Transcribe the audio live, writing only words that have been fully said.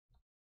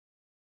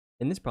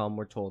In this problem,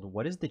 we're told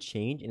what is the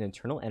change in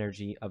internal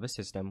energy of a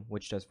system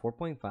which does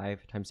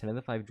 4.5 times 10 to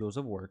the 5 joules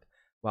of work,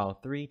 while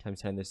 3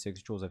 times 10 to the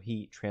 6 joules of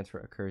heat transfer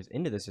occurs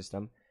into the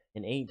system,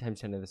 and 8 times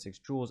 10 to the 6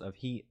 joules of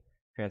heat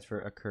transfer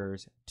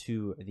occurs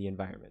to the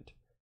environment.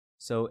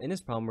 So in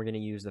this problem, we're going to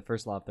use the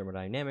first law of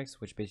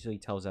thermodynamics, which basically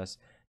tells us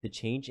the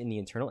change in the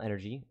internal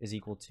energy is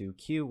equal to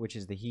Q, which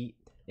is the heat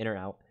in or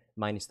out,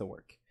 minus the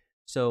work.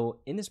 So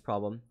in this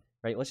problem,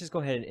 right, let's just go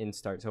ahead and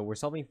start. So we're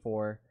solving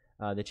for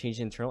the change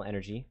in internal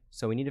energy.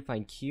 So we need to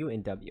find Q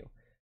and W.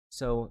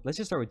 So let's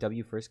just start with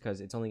W first because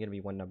it's only going to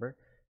be one number.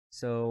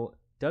 So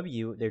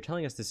W, they're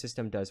telling us the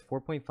system does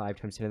 4.5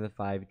 times 10 to the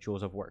 5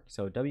 joules of work.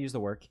 So W is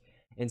the work.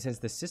 And since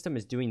the system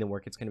is doing the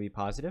work, it's going to be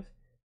positive.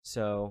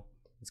 So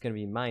it's going to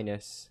be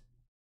minus,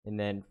 and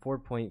then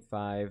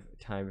 4.5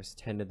 times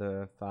 10 to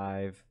the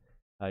 5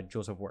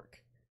 joules of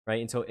work, right?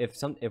 And so if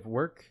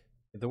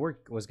the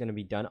work was going to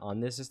be done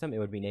on this system, it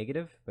would be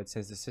negative. But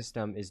since the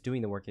system is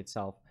doing the work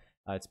itself,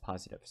 it's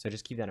positive. So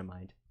just keep that in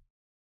mind.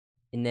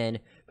 And then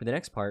for the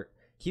next part,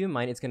 keep in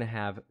mind it's going to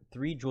have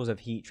 3 joules of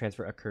heat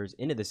transfer occurs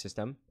into the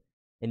system,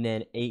 and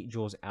then 8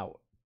 joules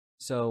out.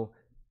 So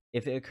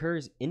if it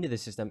occurs into the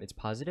system, it's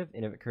positive,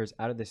 and if it occurs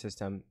out of the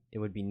system, it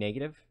would be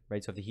negative,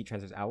 right? So if the heat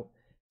transfers out.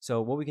 So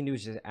what we can do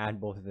is just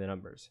add both of the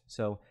numbers.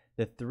 So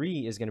the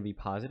 3 is going to be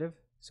positive.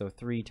 So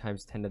 3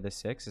 times 10 to the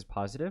 6 is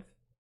positive.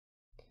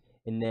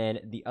 And then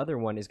the other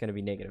one is going to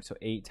be negative. So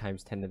 8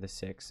 times 10 to the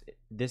 6,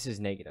 this is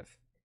negative.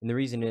 And the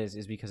reason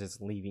is because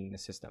it's leaving the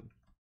system.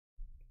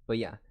 But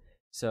yeah,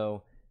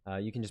 so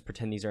you can just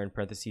pretend these are in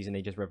parentheses and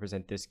they just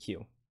represent this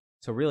Q.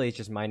 So really it's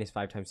just minus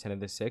 5 times 10 to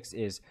the 6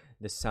 is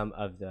the sum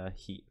of the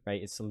heat,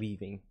 right? It's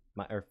leaving,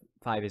 or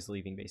 5 is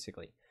leaving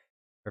basically.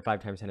 Or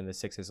 5 times 10 to the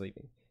 6 is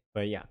leaving.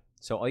 But yeah,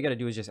 so all you got to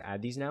do is just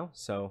add these now.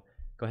 So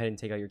go ahead and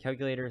take out your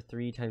calculator,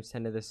 3 times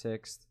 10 to the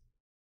 6th.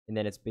 And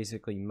then it's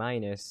basically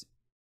minus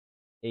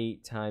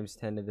 8 times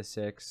 10 to the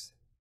 6th.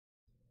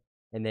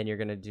 And then you're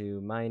going to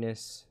do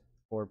minus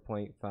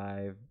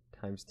 4.5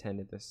 times 10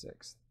 to the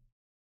 6th.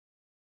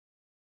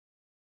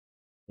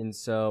 And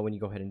so when you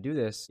go ahead and do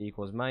this, it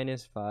equals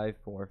minus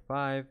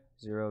 545,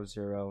 0,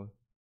 0,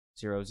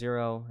 0,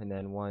 0, and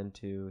then 1,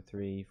 2,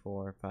 3,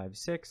 4, 5,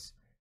 6.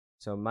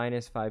 So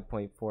minus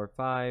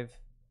 5.45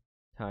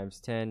 times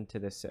 10 to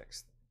the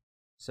 6th.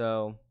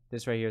 So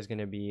this right here is going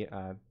to be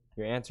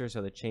your answer,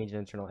 so the change in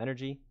internal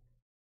energy.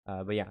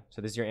 But yeah,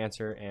 so this is your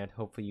answer, and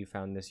hopefully you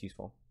found this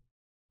useful.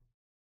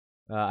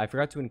 I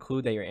forgot to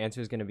include that your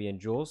answer is going to be in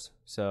joules,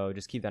 so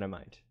just keep that in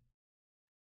mind.